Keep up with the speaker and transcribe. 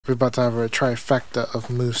We're about to have a trifecta of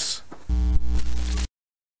moose.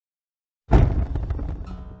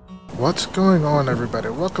 What's going on, everybody?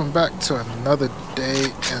 Welcome back to another day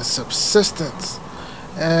in Subsistence.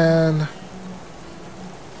 And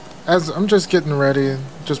as I'm just getting ready,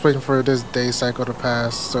 just waiting for this day cycle to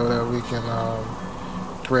pass so that we can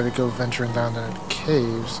get ready to go venturing down the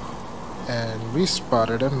caves. And we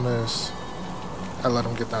spotted a moose. I let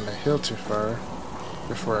him get down the hill too far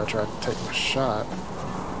before I tried to take my shot.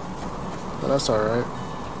 But that's alright.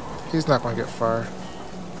 He's not going to get far.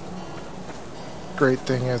 Great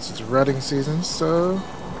thing is it's rutting season, so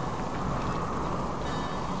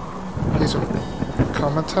he's gonna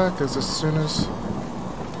come attack us as soon as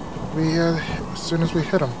we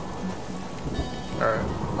hit him. Alright.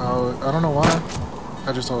 I don't know why.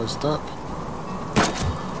 I just always duck.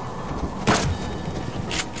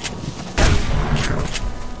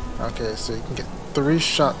 Okay, so you can get 3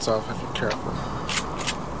 shots off if you're careful.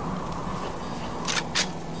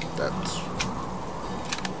 That's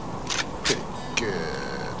pretty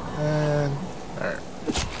good. And alright.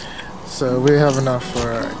 So we have enough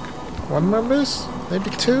for like 1 more moose? Maybe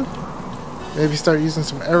 2? Maybe start using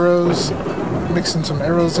some arrows, mixing some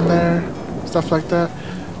arrows in there, stuff like that.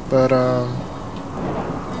 But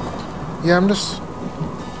yeah, I'm just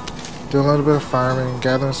doing a little bit of farming,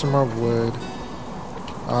 gathering some more wood,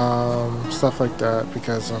 stuff like that,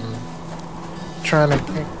 because I'm trying to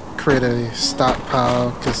create a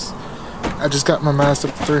stockpile, because I just got my mass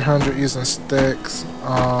up to 300 using sticks,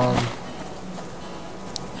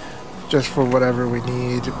 just for whatever we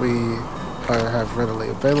need. We have readily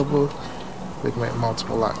available. We can make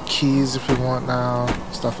multiple lock keys if we want now,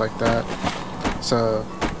 stuff like that. So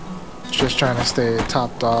just trying to stay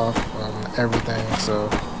topped off on everything. So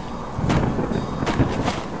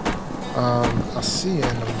I'll see you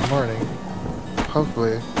in the morning,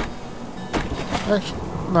 hopefully. Actually,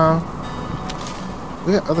 no.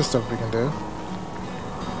 We got other stuff we can do.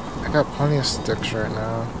 I got plenty of sticks right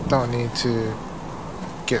now. Don't need to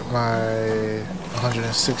get my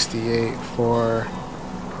 168 for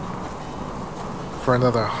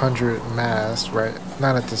another 100 mass, right?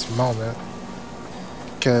 Not at this moment,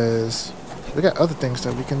 because we got other things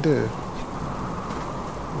that we can do.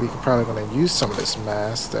 We can probably gonna use some of this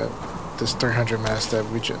mass, this 300 mass that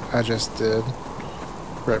I just did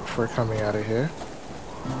right before coming out of here.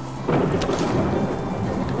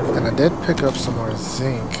 And I did pick up some more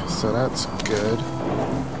zinc, so that's good.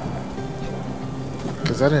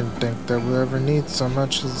 Because I didn't think that we'll ever need so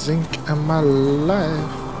much zinc in my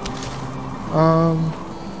life. I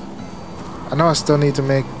know I still need to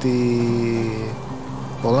make the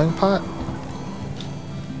bowling pot,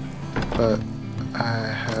 but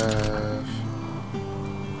I have...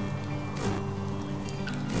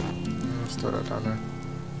 Let's throw that down there.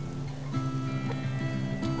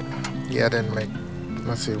 Yeah, I didn't make...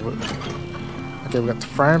 Let's see what... Okay, we got the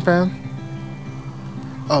frying pan.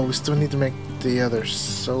 Oh, we still need to make the other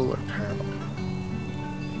solar panel.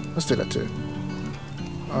 Let's do that too.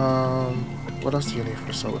 What else do you need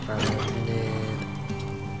for a solar panel? You need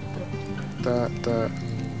that.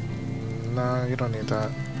 No, you don't need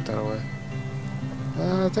that. Put that away.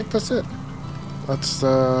 I think that's it. Let's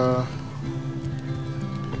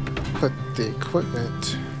put the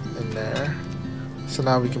equipment in there. So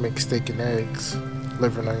now we can make steak and eggs,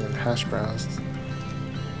 liver and onion hash browns.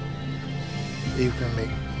 You can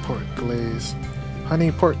make pork glaze,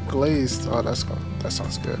 honey pork glazed. Oh, that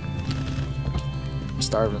sounds good. I'm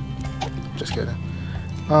starving. Just kidding.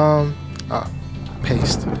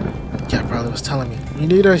 Paste. Yeah, brother was telling me you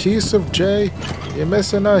need adhesive, Jay. You're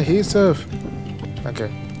missing adhesive. Okay,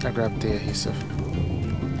 I grabbed the adhesive.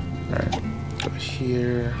 All right, go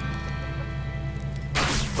here.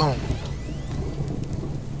 Boom.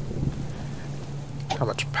 How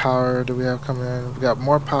much power do we have coming in? We got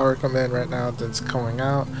more power coming in right now than's going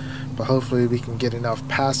out, but hopefully we can get enough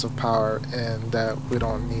passive power in that we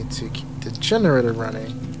don't need to keep the generator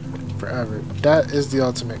running forever. That is the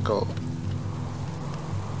ultimate goal,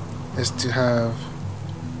 is to have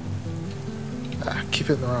keep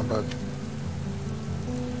hitting the wrong button.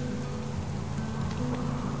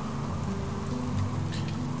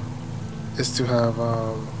 Is to have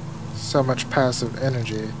so much passive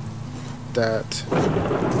energy that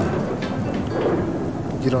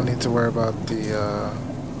you don't need to worry about the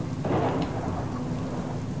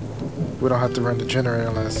we don't have to run the generator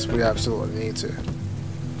unless we absolutely need to.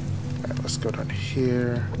 Alright, let's go down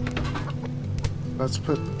here. Let's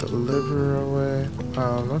put the liver away.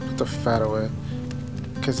 Let's put the fat away,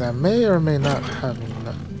 because I may or may not have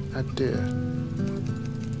enough. I did.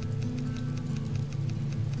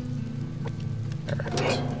 Alright.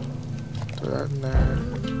 Throw that in there.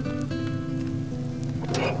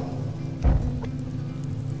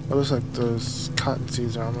 It looks like those cotton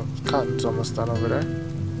seeds are cotton's almost done over there.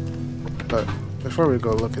 But before we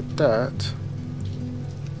go look at that,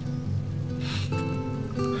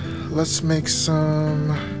 let's make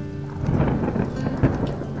some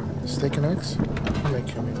steak and eggs. How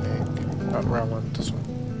many can we make? Not round one, this one.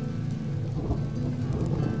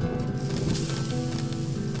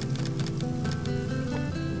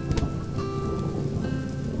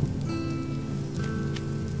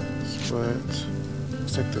 Split.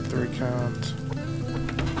 Let's take the 3 count.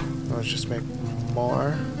 Let's just make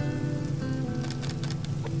more.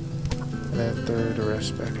 And then throw the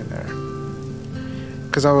rest back in there.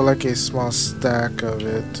 Because I would like a small stack of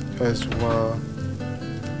it as well.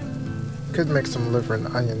 Could make some liver and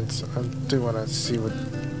onions. I do want to see what...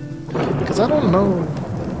 Because I don't know...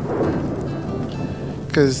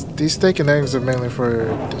 Because these steak and eggs are mainly for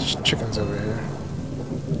the chickens over here.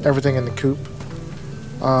 Everything in the coop.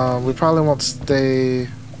 We probably won't stay...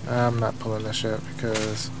 I'm not pulling this yet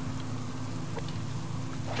because...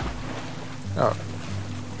 Oh.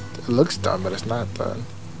 It looks done, but it's not done.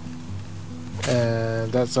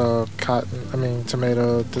 And that's all cotton,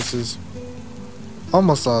 tomato. This is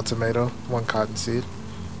almost all tomato, 1 cotton seed.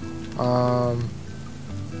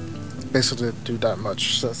 Basically didn't do that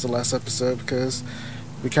much since the last episode because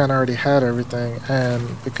we kind of already had everything,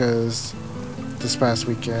 and because this past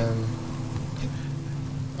weekend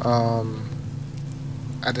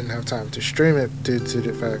I didn't have time to stream it due to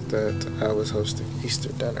the fact that I was hosting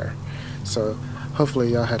Easter dinner. So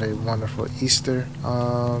hopefully y'all had a wonderful Easter.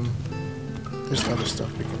 There's other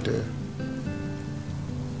stuff we can do.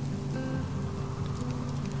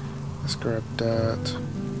 Let's grab that.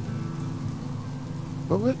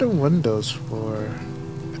 What were the windows for?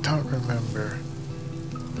 I don't remember.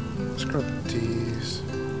 Let's grab these.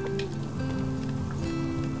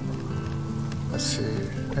 Let's see.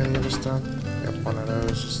 Any of this done? Yep, one of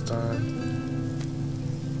those is done.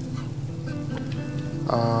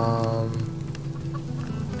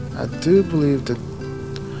 I do believe that...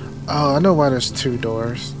 Oh, I know why there's 2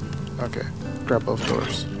 doors. Okay, grab both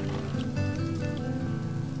doors.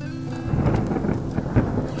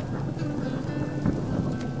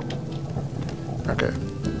 Okay,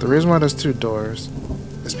 the reason why there's 2 doors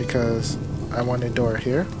is because I want a door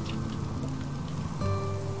here.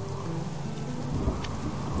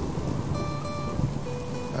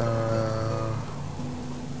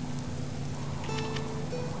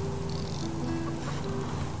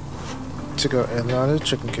 To go in and out of the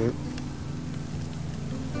chicken coop,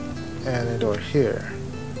 and a door here.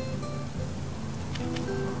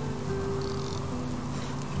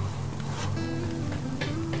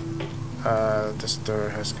 This door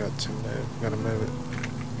has got to move. Gotta move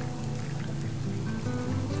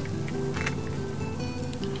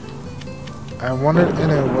it. I want it in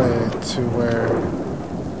a way to where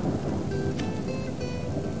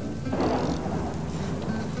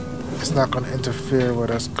it's not going to interfere with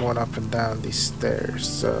us going up and down these stairs.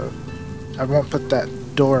 So I won't put that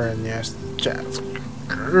door in there.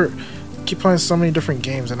 Keep playing so many different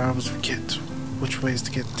games and I always forget which ways to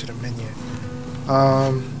get to the menu.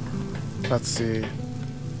 Let's see.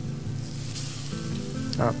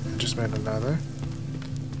 Oh, I just made another,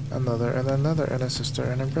 and another, and a sister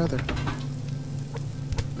and a brother.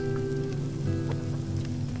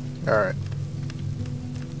 Alright.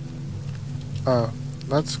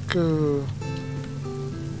 Let's go...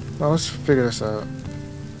 Well, let's figure this out.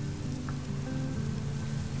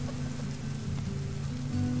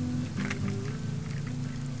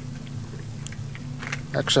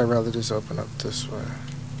 Actually, I'd rather just open up this way.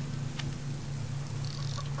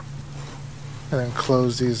 And then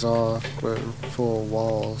close these off with full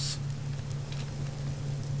walls.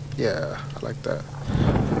 Yeah, I like that.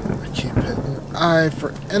 I keep hitting I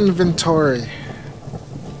for inventory.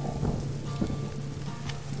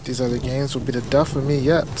 These other games will be the death of me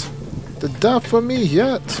yet. The death of me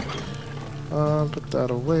yet. Put that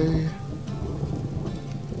away.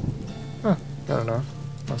 Huh, got enough.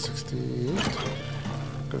 168.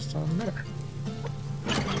 Goes down there.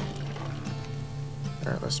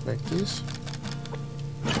 Alright, let's make these.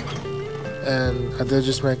 And I did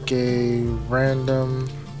just make a random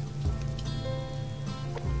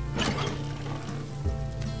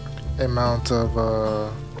amount of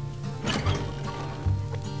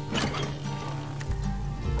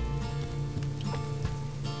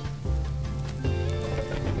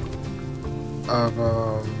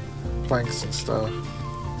planks and stuff.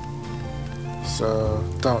 So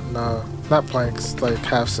don't know, not planks, like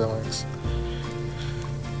half ceilings.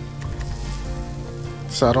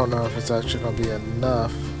 So I don't know if it's actually gonna be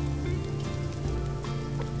enough.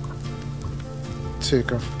 two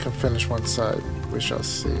can finish one side. We shall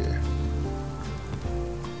see.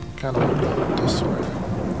 Kind of go this way.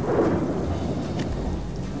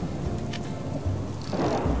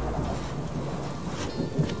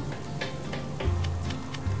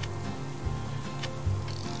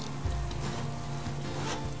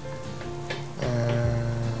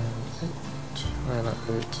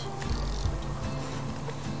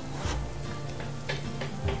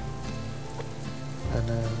 And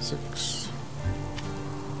then 6.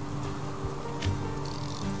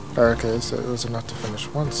 Okay, so it was enough to finish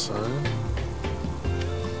one side.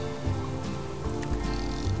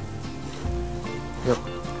 Yep,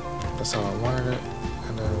 that's how I wanted it.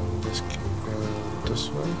 And then this can go this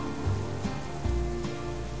way.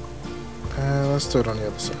 And let's do it on the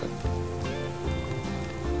other side.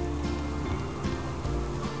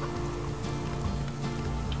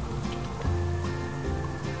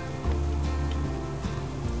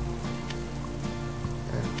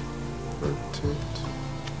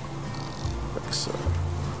 Like so.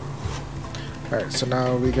 Alright, so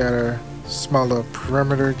now we got our small little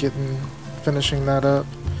perimeter finishing that up.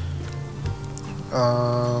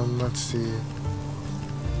 Let's see.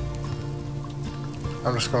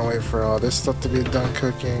 I'm just gonna wait for all this stuff to be done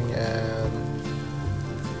cooking and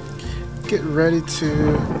get ready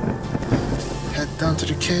to head down to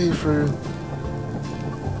the cave for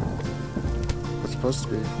what's supposed to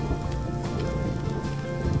be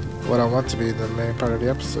what I want to be the main part of the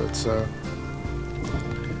episode, so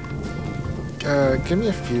give me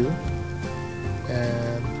a few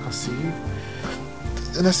and I'll see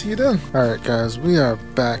you then. Alright guys, we are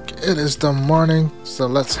back. It is the morning, so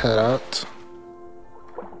let's head out.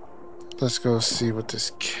 Let's go see what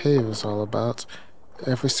this cave is all about.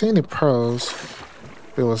 If we see any pearls,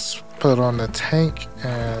 we will put on the tank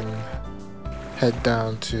and head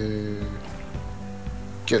down to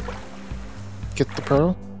get the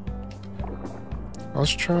pearl.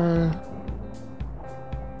 Let's try.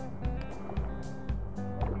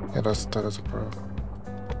 Yeah, that is a pearl.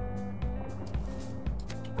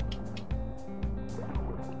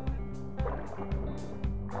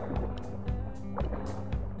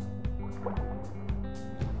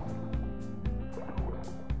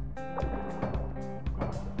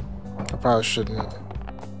 I probably shouldn't.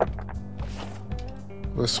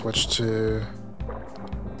 We'll switch to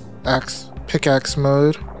pickaxe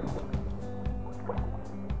mode.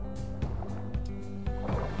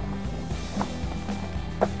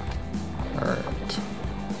 Alright.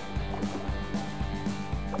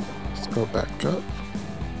 Let's go back up.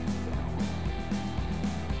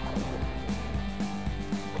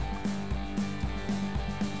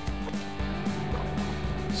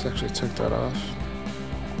 Let's actually take that off.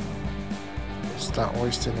 Let's not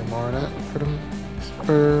waste any more of that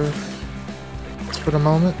for the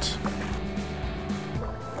moment.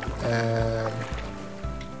 And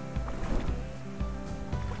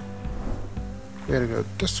we gotta go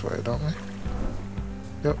this way, don't we?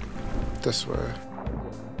 Yep, this way.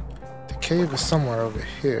 The cave is somewhere over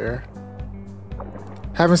here.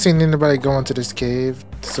 Haven't seen anybody go into this cave,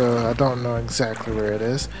 so I don't know exactly where it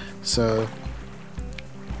is. So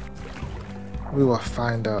we will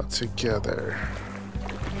find out together.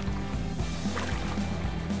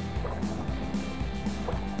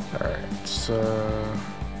 Alright, so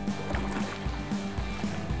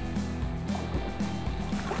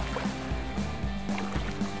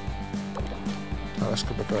let's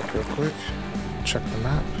go back up real quick. Check the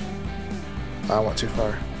map. I went too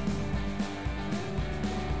far.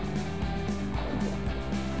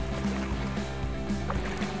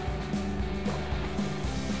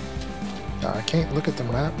 I can't look at the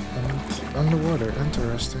map. I'm underwater.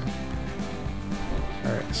 Interesting.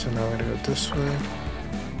 Alright, so now we're gonna go this way.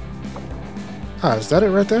 Ah, is that it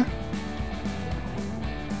right there? I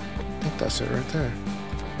think that's it right there.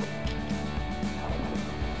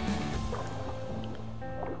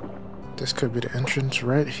 This could be the entrance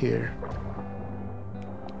right here.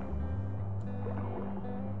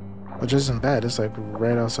 Which isn't bad, it's like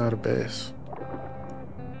right outside of base.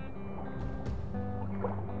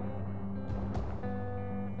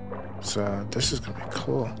 So this is gonna be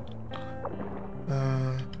cool.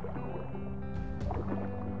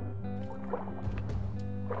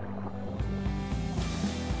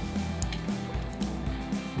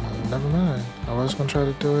 Never mind. I was gonna try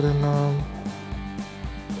to do it in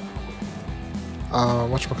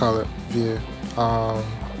whatchamacallit view.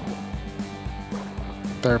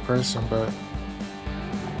 Third person, but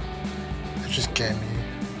it just gave me,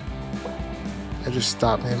 it just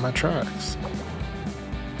stopped me in my tracks.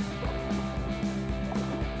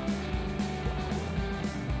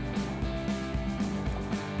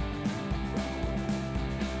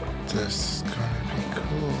 This is gonna be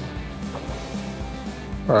cool.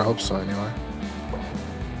 Or I hope so anyway.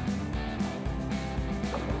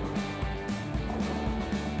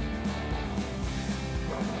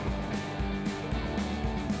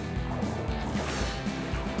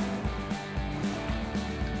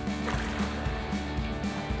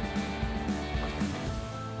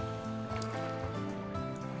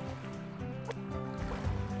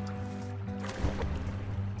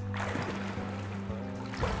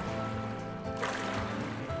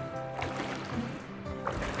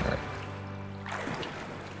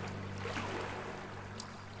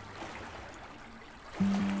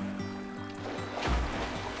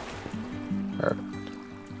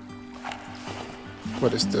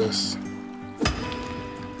 What is this?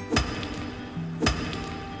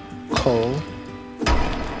 Coal.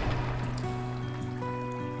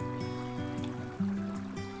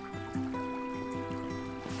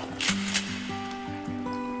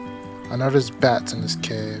 I know there's bats in this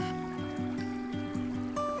cave.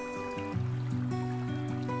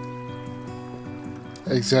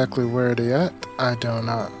 Exactly where they at, I do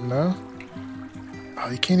not know. Oh,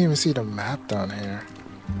 you can't even see the map down here.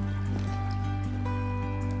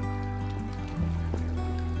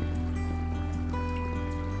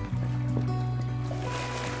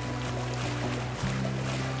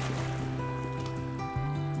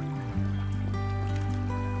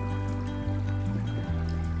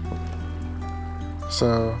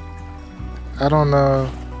 So, I don't know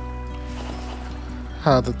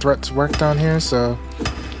how the threats work down here, so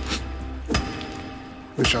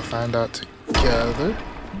we shall find out together.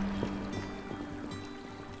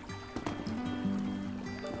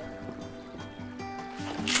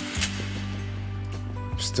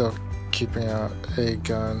 Still keeping out a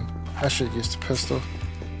gun. I should use the pistol,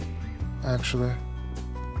 actually.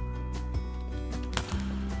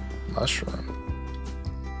 Mushroom.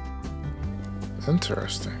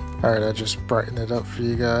 Interesting. Alright, I just brightened it up for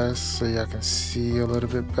you guys so y'all can see a little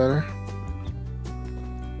bit better.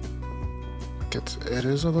 It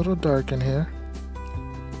is a little dark in here.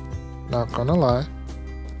 Not gonna lie.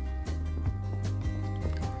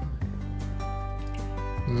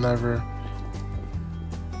 Never.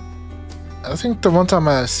 I think the one time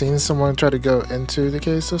I seen someone try to go into the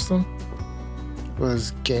cave system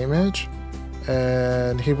was Game Edge,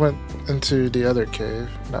 and he went into the other cave,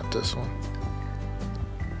 not this one.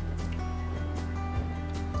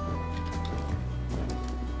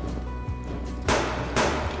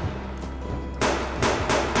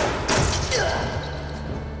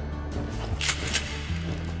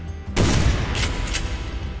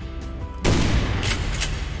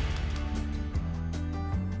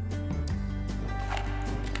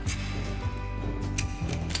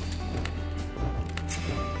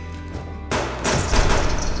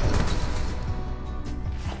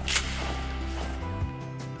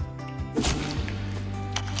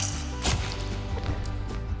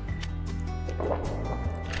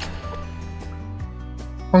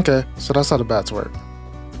 Okay, so that's how the bats work.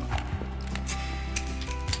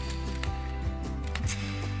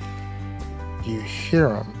 You hear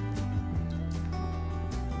them.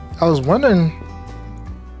 I was wondering.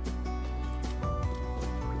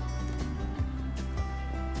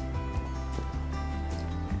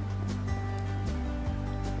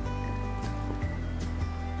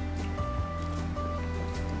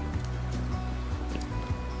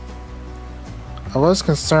 I was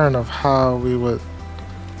concerned of how we would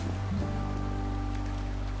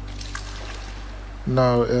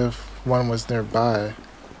know if one was nearby.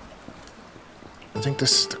 I think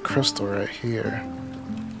this is the crystal right here.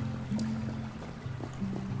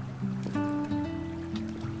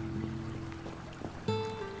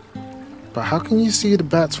 But how can you see the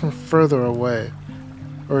bats from further away?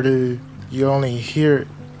 Or do you only hear it?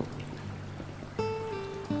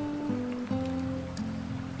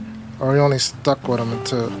 Or you only stuck with them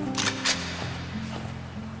until...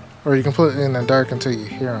 Or you can put it in the dark until you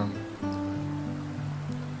hear them.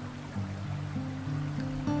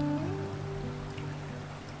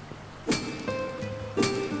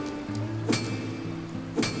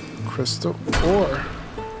 Crystal ore.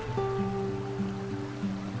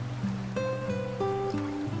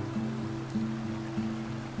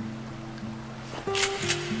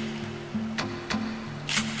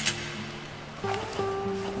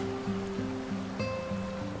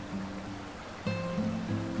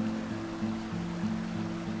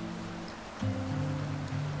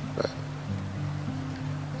 But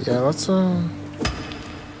yeah, let's I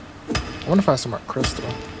want to find some more crystal.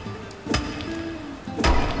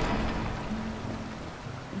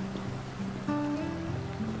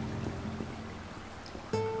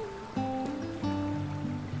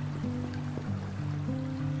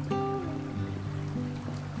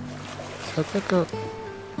 I pick up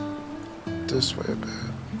this way a bit.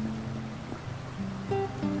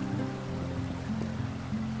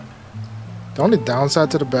 The only downside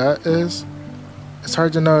to the bat is it's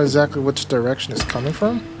hard to know exactly which direction it's coming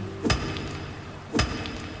from.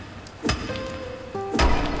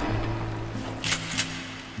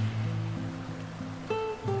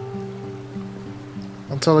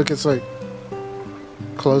 Until it gets like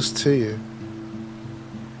close to you.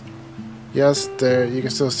 Yes, there you can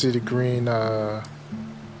still see the green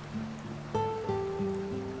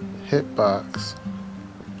hitbox.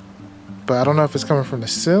 But I don't know if it's coming from the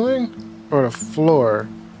ceiling or the floor.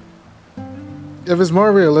 If it's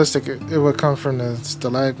more realistic, it would come from the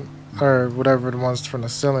stalag or whatever the ones from the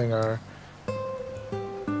ceiling are.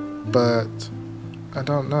 But I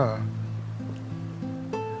don't know.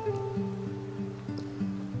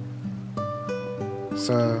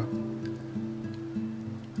 So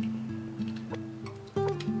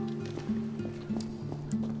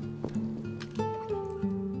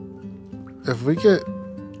if we get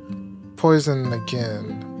poisoned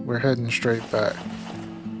again, we're heading straight back.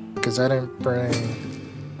 Because I didn't bring...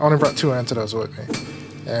 I only brought 2 antidotes with me.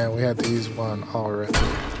 And we had to use 1 already.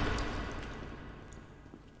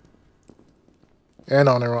 And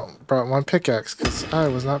I only brought 1 pickaxe because I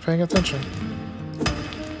was not paying attention.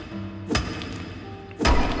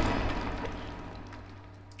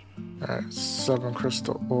 Alright, 7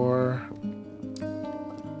 crystal ore.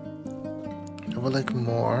 I would like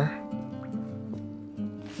more.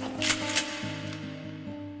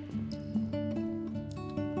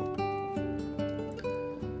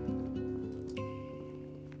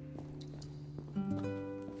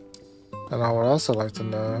 And I would also like to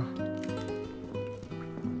know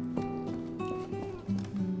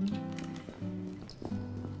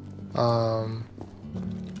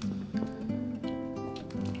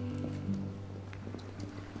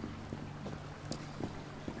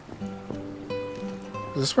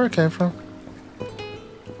is this where it came from?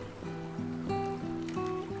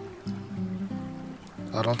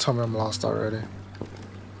 Oh, don't tell me I'm lost already.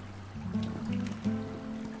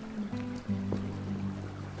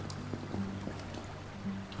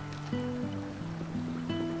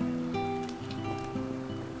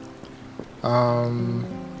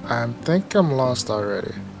 I think I'm lost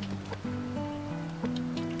already.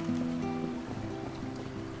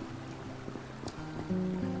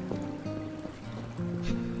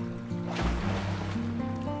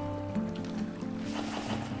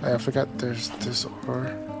 I forgot there's this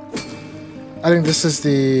ore. I think this is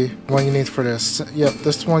the one you need for this. Yep,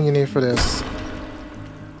 this is the one you need for this.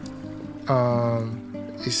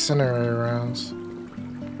 Incinerator rounds.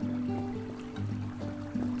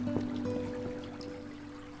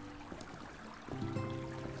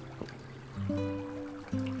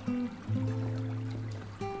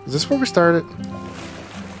 Is this where we started?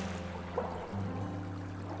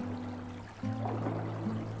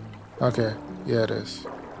 Okay, yeah it is.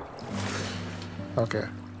 Okay,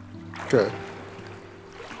 good.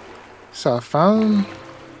 So I found...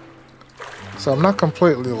 So I'm not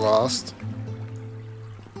completely lost.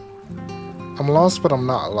 I'm lost, but I'm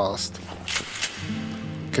not lost.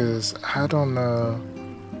 Because I don't know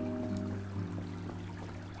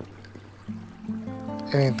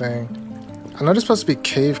anything. I know there's supposed to be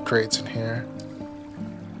cave crates in here.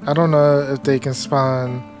 I don't know if they can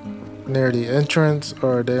spawn near the entrance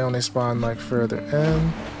or they only spawn like further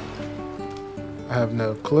in. I have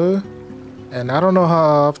no clue. And I don't know how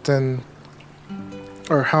often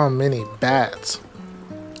or how many bats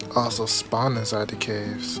also spawn inside the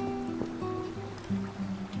caves.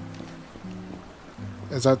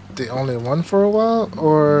 Is that the only one for a while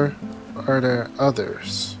or are there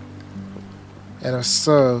others? And if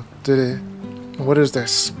so, what is their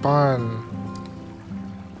spawn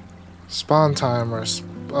time or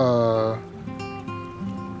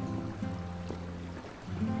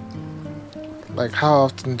like how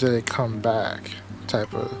often do they come back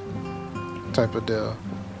type of deal.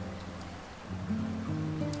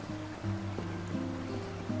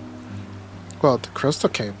 Well, the crystal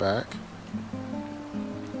came back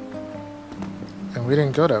and we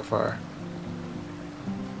didn't go that far.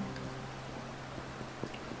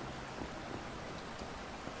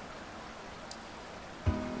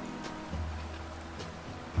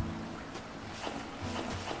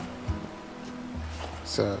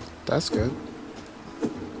 So that's good.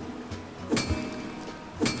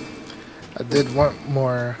 I did want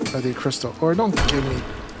more of the crystal ore. Don't give me...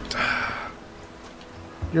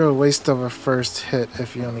 You're a waste of a first hit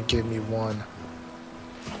if you only gave me 1.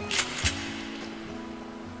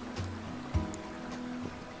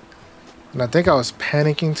 And I think I was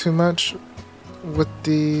panicking too much with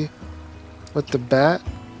the with the bat.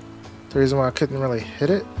 The reason why I couldn't really hit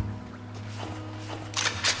it.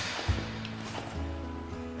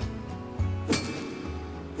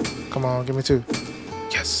 Come on, give me 2.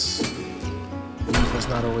 Yes. That's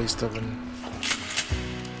not a waste of a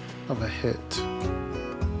hit.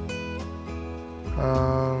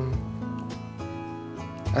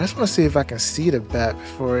 I just want to see if I can see the bat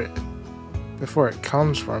before it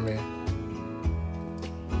comes for me.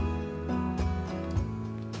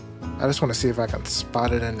 I just want to see if I can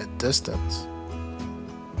spot it in the distance.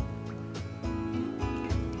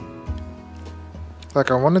 Like,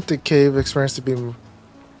 I wanted the cave experience to be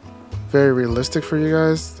very realistic for you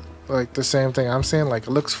guys. Like, the same thing I'm saying. Like,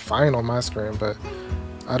 it looks fine on my screen, but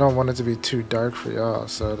I don't want it to be too dark for y'all.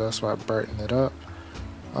 So that's why I brightened it up.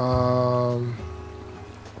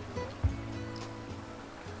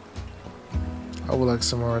 I would like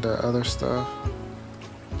some more of that other stuff.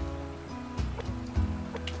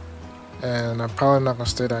 And I'm probably not going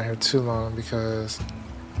to stay down here too long because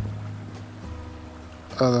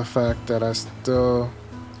of the fact that I still...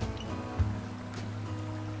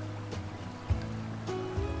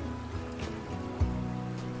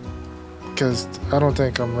 Because I don't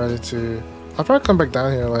think I'm ready to... I'll probably come back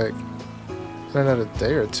down here like in another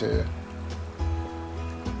day or 2.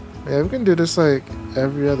 Yeah, we can do this like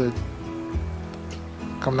every other...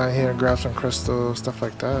 Come down here and grab some crystals, stuff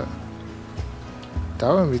like that. That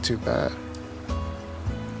wouldn't be too bad.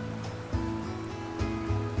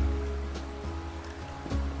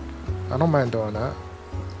 I don't mind doing that.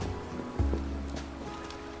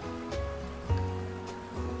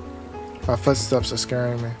 My footsteps are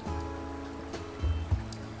scaring me.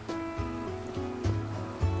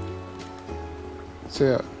 So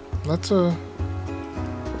yeah, let's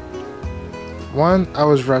one, I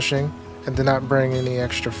was rushing and did not bring any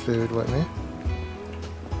extra food with me.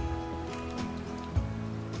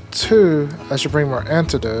 2, I should bring more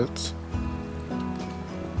antidotes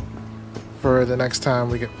for the next time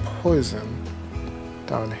we get poisoned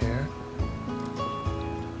down here.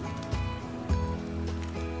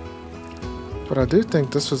 But I do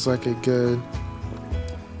think this was like a good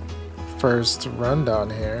first run down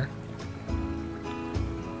here.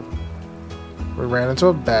 We ran into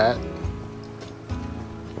a bat.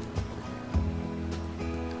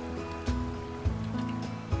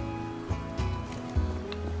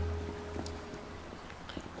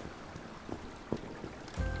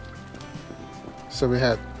 So we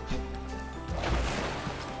had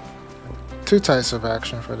 2 types of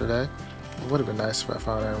action for today. It would have been nice if I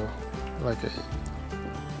found like a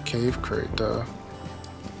cave crate though.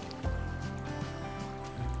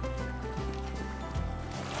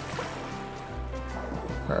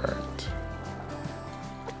 Alright.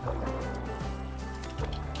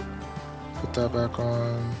 Put that back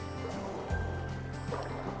on.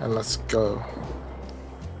 And let's go.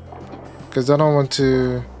 Because I don't want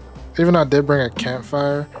to... Even though I did bring a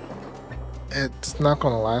campfire, it's not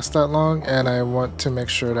going to last that long, and I want to make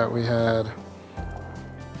sure that we had...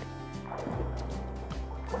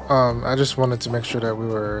 I just wanted to make sure that we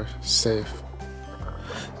were safe.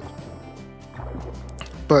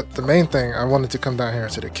 But the main thing, I wanted to come down here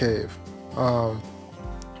into the cave.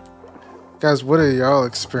 Guys, what are y'all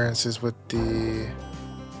experiences with the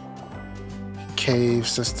cave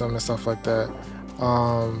system and stuff like that?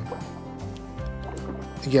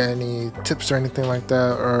 You got any tips or anything like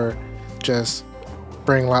that, or just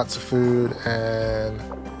bring lots of food and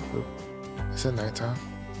is it nighttime?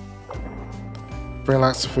 Bring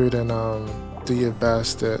lots of food and do your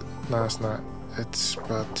best at... No, it's not. It's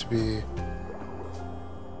about to be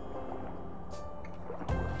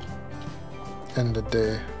end of the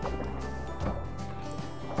day.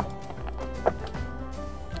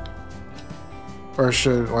 Or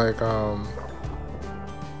should like dang,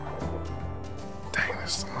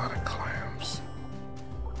 there's a lot of clams.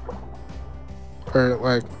 Or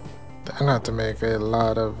like I'm gonna have to make a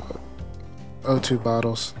lot of O2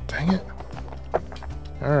 bottles. Dang it.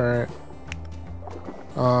 Alright.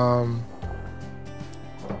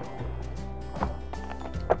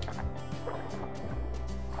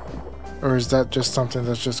 Or is that just something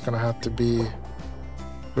that's just gonna have to be,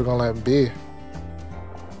 we're gonna let it be?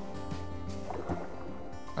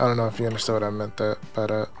 I don't know if you understood what I meant that by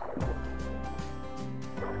that.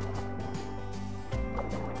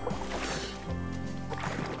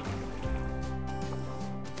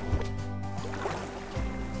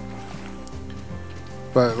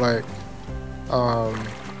 But like,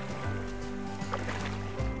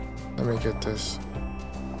 let me get this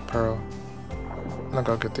pearl. I'm not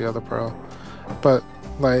gonna get the other pearl. But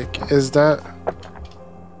like, is that...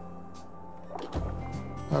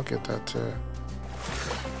 I'll get that too.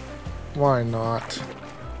 Why not?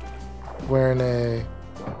 We're in a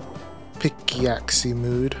pickaxey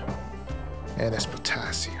mood. And it's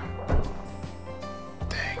potassium.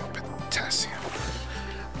 Dang, potassium.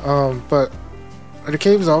 But are the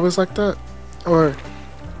caves always like that? Or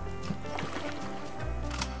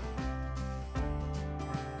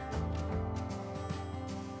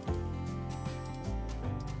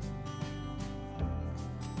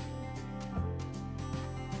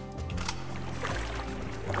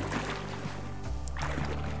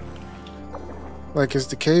like, is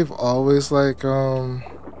the cave always like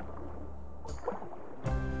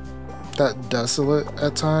that desolate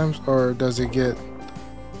at times, or does it get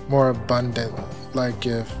more abundant? Like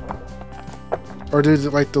if, or do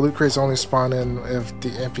like the loot crates only spawn in if the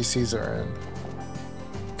NPCs are in?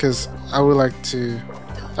 Because I would like to.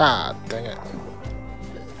 Ah, dang it!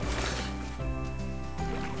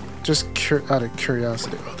 Just out of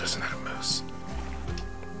curiosity. Oh, there's another moose.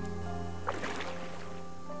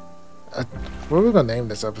 What are we gonna name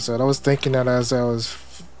this episode? I was thinking that as I was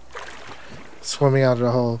swimming out of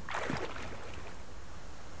the hole.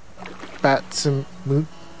 Bats and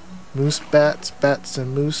moose bats, bats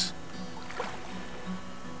and moose.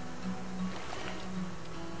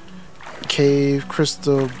 Cave,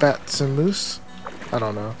 crystal, bats and moose. I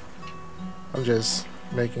don't know. I'm just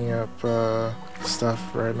making up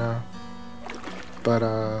stuff right now. But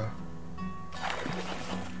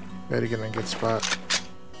ready to get in a good spot.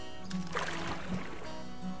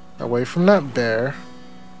 Away from that bear.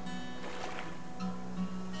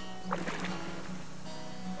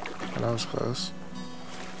 And that was close.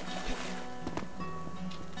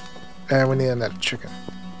 And we need another chicken.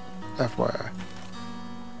 FYI.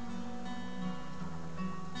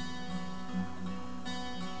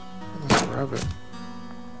 Let's grab it.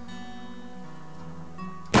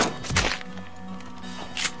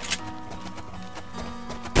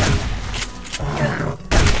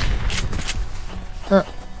 Huh.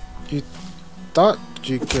 You thought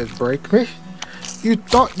you could break me? You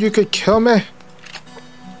thought you could kill me?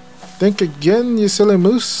 Think again, you silly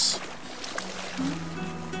moose.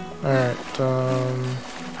 Alright, I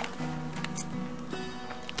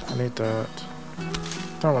need that.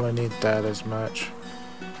 Don't really need that as much.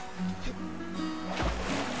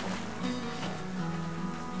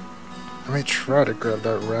 I may try to grab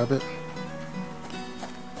that rabbit.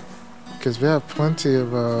 Because we have plenty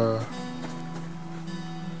of,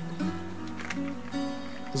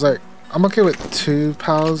 it's like, I'm okay with 2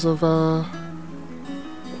 piles of,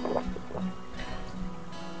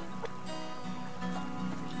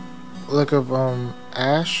 look of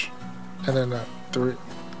ash, and then 3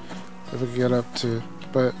 if we can get up to.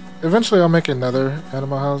 But eventually I'll make another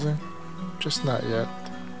animal housing, just not yet.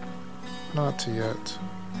 Not yet.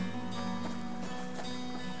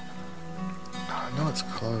 Oh, I know it's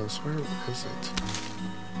close. Where is it?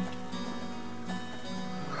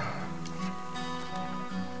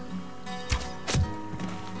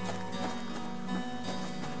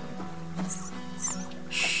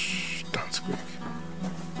 Shh! Don't squeak.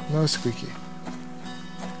 No squeaky.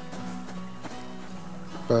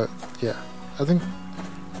 But yeah, I think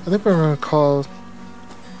we're gonna call.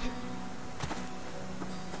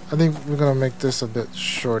 I think we're gonna make this a bit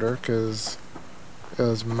shorter because it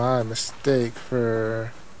was my mistake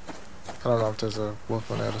for. I don't know if there's a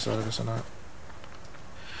wolf on the other side of this or not.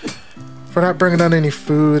 For not bringing out any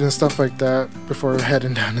food and stuff like that before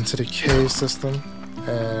heading down into the cave system,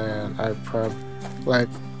 and I like.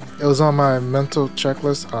 It was on my mental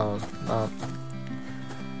checklist.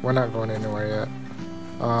 We're not going anywhere yet.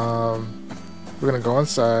 We're gonna go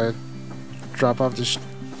inside, drop off this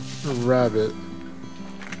rabbit,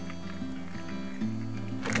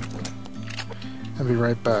 and be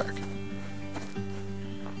right back.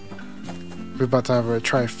 We're about to have a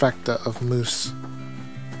trifecta of moose.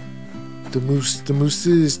 The moose.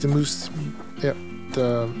 Yep,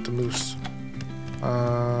 the moose.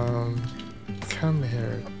 Come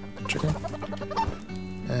here, chicken.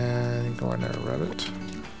 And go in there, rabbit.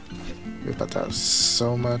 We're about to have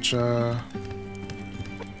so much, we're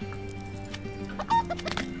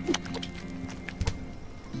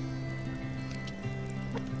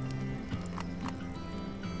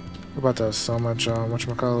about to have so much,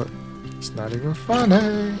 whatchamacallit. It's not even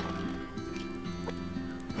funny.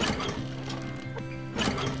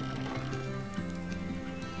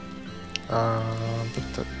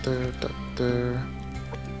 Put that there, that there.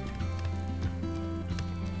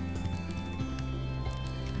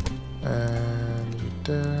 And you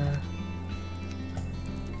there.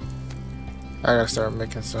 I gotta start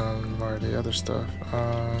making some more of the other stuff.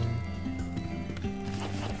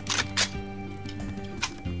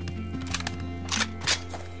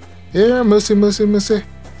 Here, Missy, Missy, Missy.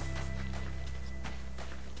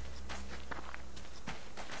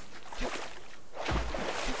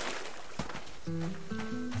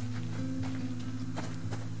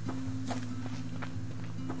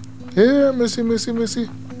 Here, Missy, Missy, Missy.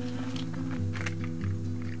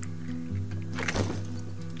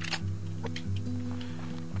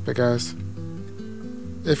 But guys,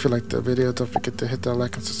 if you liked the video, don't forget to hit that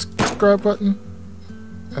like and subscribe button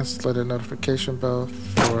and slide the notification bell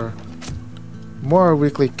for more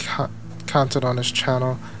weekly content on this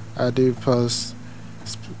channel. I do post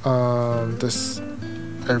this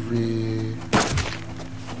every...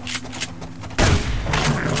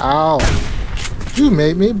 Ow! You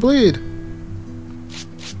made me bleed!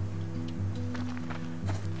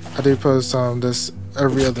 I do post this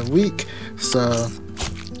every other week, so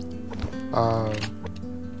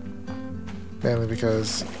mainly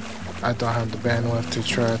because I don't have the bandwidth to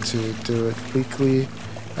try to do it weekly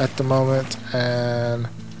at the moment, and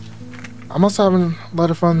I'm also having a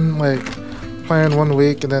lot of fun like playing one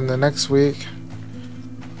week and then the next week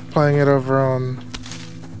playing it over on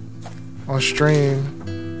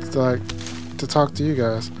stream to talk to you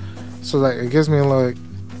guys. So like it gives me like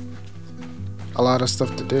a lot of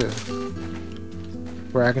stuff to do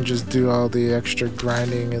where I can just do all the extra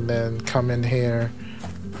grinding and then come in here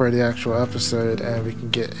for the actual episode and we can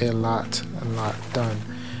get a lot done.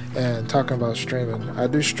 And talking about streaming, I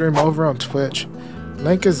do stream over on Twitch.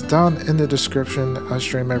 Link is down in the description. I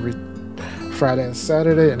stream every Friday and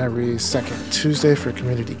Saturday and every second Tuesday for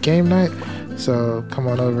community game night. So come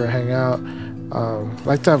on over, hang out.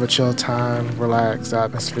 Like to have a chill time, relax,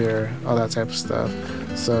 atmosphere, all that type of stuff.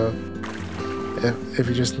 So if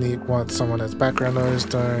you just want someone as background noise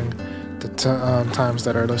during the times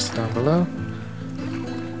that are listed down below,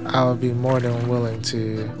 I'll be more than willing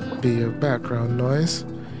to be your background noise,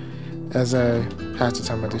 as I half the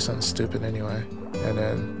time I do something stupid anyway, and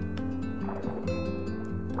then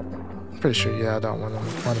pretty sure I don't want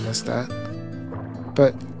to miss that.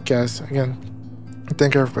 But guys, again,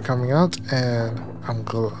 thank you for coming out, and I'm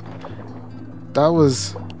glad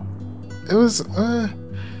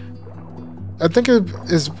I think it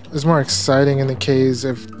is more exciting in the caves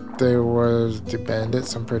if there was the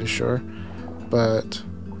bandits, I'm pretty sure, but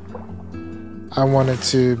I wanted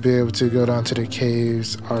to be able to go down to the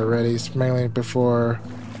caves already, mainly before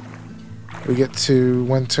we get to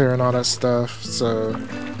winter and all that stuff, so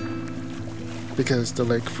because the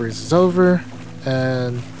lake freezes over,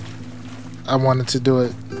 and I wanted to do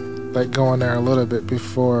it like going there a little bit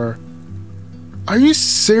before. Are you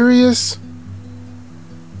serious?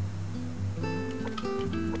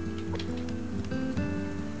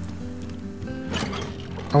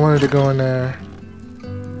 I wanted to go in there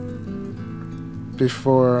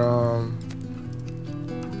before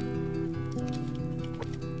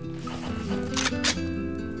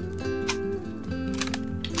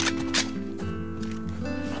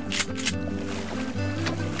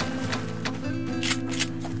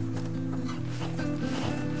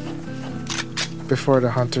the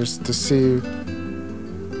hunters, to see if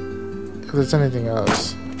there's anything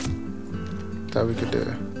else that we could do.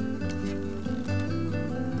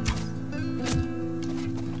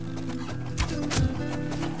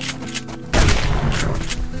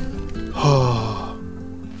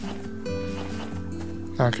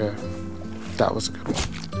 Okay, that was a good one.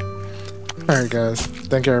 Alright guys,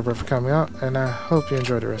 thank you everybody for coming out, and I hope you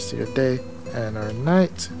enjoy the rest of your day and our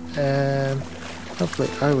night, and hopefully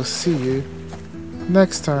I will see you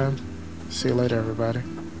next time. See you later everybody.